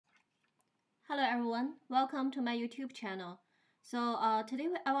Hello everyone, welcome to my YouTube channel. Today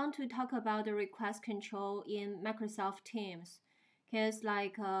I want to talk about the request control in Microsoft Teams. Because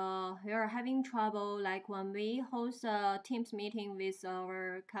we are having trouble when we host a Teams meeting with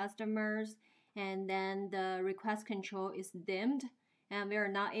our customers and then the request control is dimmed and we are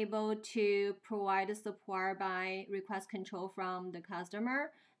not able to provide support by request control from the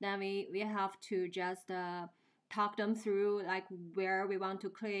customer. Then we have to just talk them through where we want to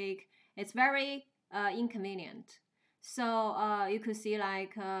click. It's very inconvenient. You could see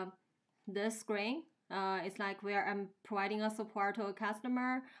this screen. It's where I'm providing a support to a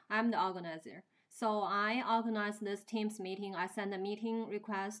customer. I'm the organizer. So I organize this Teams meeting. I send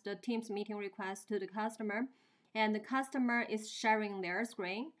the Teams meeting request to the customer, and the customer is sharing their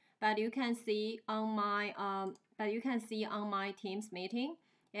screen. But you can see on my Teams meeting,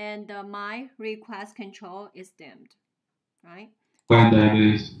 and my request control is dimmed, right? When there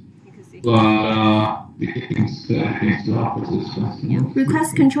is You can see.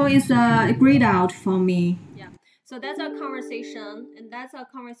 Request control is grayed out for me. Yeah. So that's a conversation, and that's a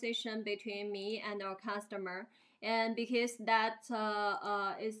conversation between me and our customer. And because that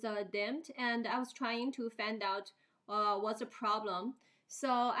is dimmed, and I was trying to find out what's the problem.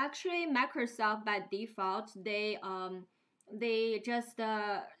 So actually, Microsoft by default they just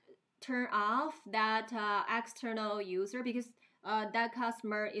turn off that external user because that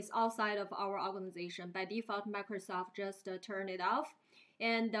customer is outside of our organization. By default, Microsoft just turn it off.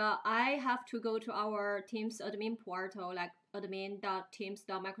 And I have to go to our Teams admin portal, like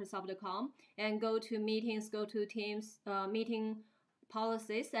admin.teams.microsoft.com, and go to meetings, go to Teams meeting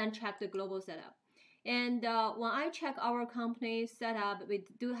policies, and check the global setup. And when I check our company setup, we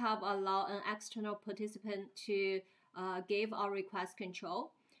do have allow an external participant to give our request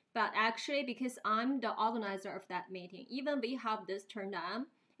control. But actually, because I'm the organizer of that meeting, even we have this turned on,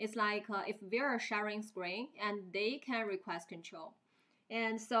 it's if we're sharing screen and they can request control.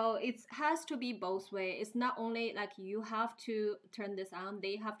 And so it has to be both ways. It's not only you have to turn this on,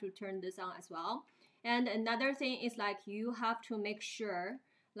 they have to turn this on as well. And another thing is you have to make sure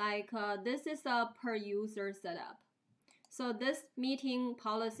this is a per user setup. So this meeting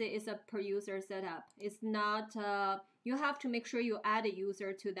policy is a per user setup. It's not, you have to make sure you add a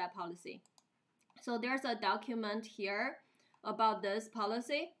user to that policy. So there's a document here about this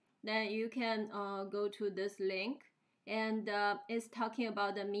policy. Then you can go to this link, and it's talking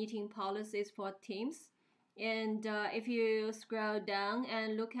about the meeting policies for Teams. And if you scroll down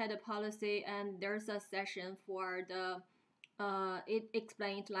and look at the policy, and there's a section for the it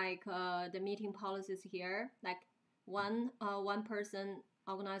explains the meeting policies here. One person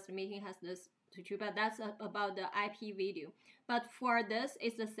organized meeting has this to but that's about the IP video. But for this,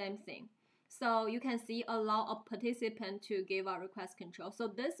 it's the same thing. So you can see allow a participant to give a request control. So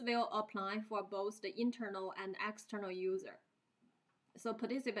this will apply for both the internal and external user. So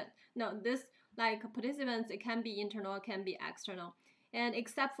participants, it can be internal, it can be external. And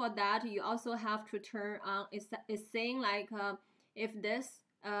except for that, you also have to turn on, it's saying if this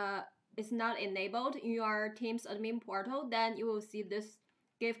is not enabled in your Teams admin portal, then you will see this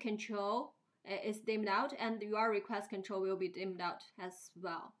give control is dimmed out, and your request control will be dimmed out as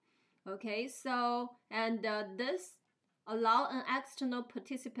well. Okay, so and this allow an external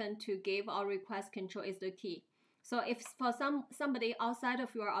participant to give our request control is the key. So if for somebody outside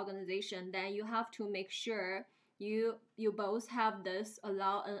of your organization, then you have to make sure you both have this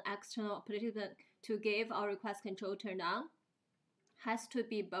allow an external participant to give our request control turned on. Has to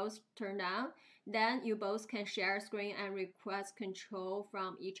be both turned on. Then you both can share screen and request control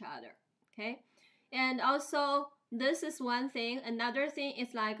from each other. Okay, and also this is one thing. Another thing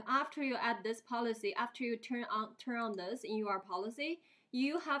is after you add this policy, after you turn on this in your policy,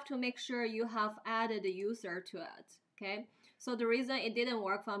 you have to make sure you have added a user to it. Okay, so the reason it didn't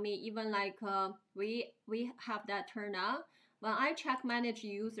work for me, even we have that turned on, when I check manage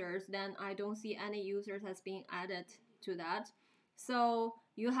users, then I don't see any users has been added to that. So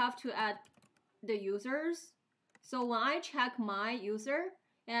you have to add the users. So when I check my user,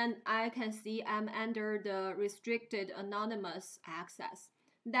 and I can see I'm under the restricted anonymous access.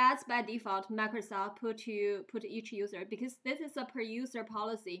 That's by default. Microsoft put each user, because this is a per user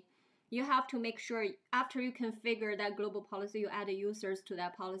policy. You have to make sure after you configure that global policy, you add the users to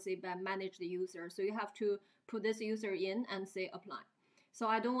that policy by manage the user. So you have to put this user in and say apply. So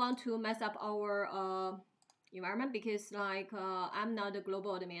I don't want to mess up our environment, because I'm not a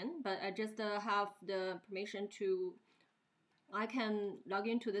global admin, but I just have the permission to, I can log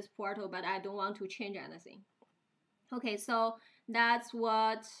into this portal, but I don't want to change anything. Okay, so that's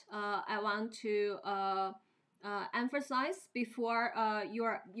what I want to emphasize before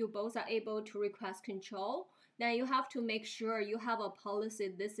you both are able to request control, then you have to make sure you have a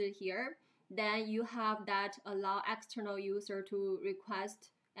policy listed here. Then you have that allow external user to request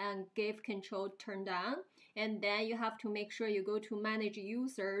and give control turned on. And then you have to make sure you go to manage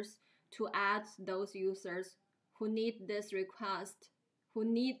users to add those users who need this request, who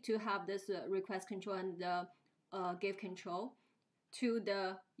need to have this request control and give control to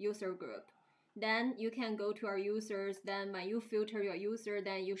the user group. Then you can go to our users. Then when you filter your user,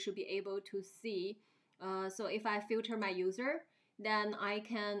 then you should be able to see. So if I filter my user, then I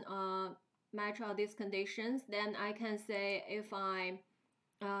can match all these conditions. Then I can say if I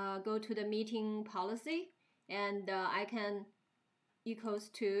go to the meeting policy, and I can equals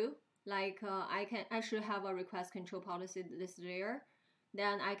to like I should have a request control policy listed there.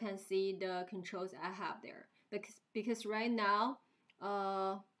 Then I can see the controls I have there. Because right now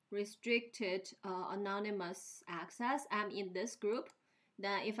restricted anonymous access, I'm in this group.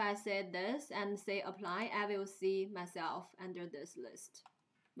 Then if I say this and say apply, I will see myself under this list.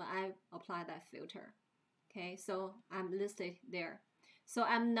 But I apply that filter. Okay, so I'm listed there. So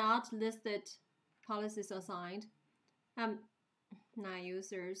I'm not listed policies assigned. I'm not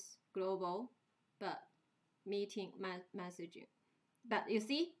users global, but meeting messaging. But you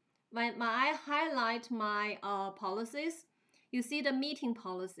see, when I highlight my policies, you see the meeting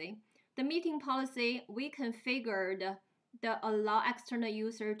policy. The meeting policy, we configured the allow external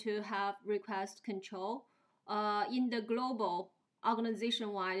user to have request control in the global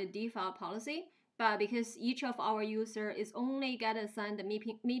organization-wide default policy. But because each of our user is only get assigned the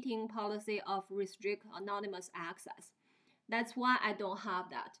meeting policy of restrict anonymous access. That's why I don't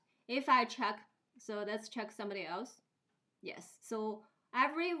have that. If I check, so let's check somebody else. Yes, so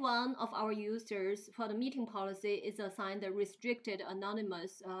every one of our users for the meeting policy is assigned the restricted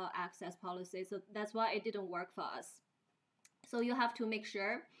anonymous access policy. So that's why it didn't work for us. So you have to make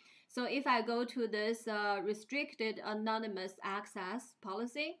sure. So if I go to this restricted anonymous access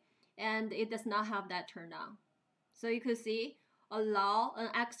policy, and it does not have that turned on. So you could see allow an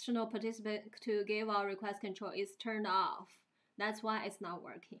external participant to give our request control is turned off. That's why it's not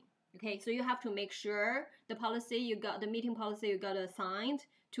working. Okay, so you have to make sure the policy you got, the meeting policy you got assigned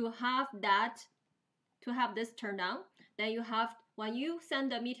to have that, to have this turned on. Then you have, when you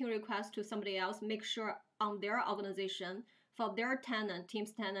send a meeting request to somebody else, make sure on their organization, for their tenant,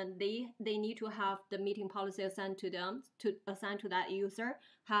 Teams tenant, they need to have the meeting policy assigned to them, to assign to that user,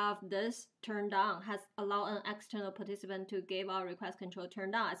 have this turned on, has allow an external participant to give our request control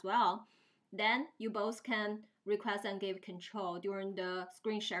turned on as well. Then you both can request and give control during the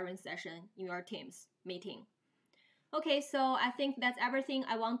screen sharing session in your Teams meeting. Okay, so I think that's everything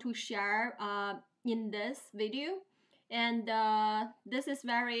I want to share in this video. And this is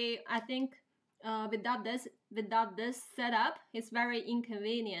very, I think, without this setup, it's very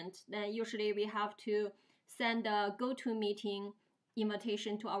inconvenient. Then usually we have to send a GoToMeeting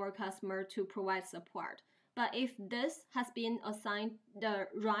invitation to our customer to provide support. But if this has been assigned the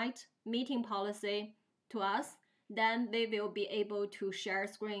right meeting policy to us, then they will be able to share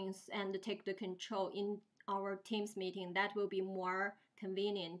screens and take the control in our Teams meeting. That will be more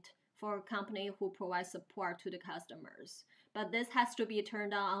convenient for a company who provides support to the customers. But this has to be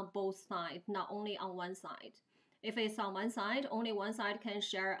turned on both sides, not only on one side. If it's on one side, only one side can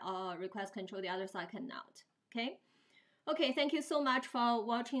share request control, the other side cannot. Okay? Okay, thank you so much for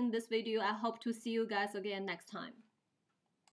watching this video. I hope to see you guys again next time.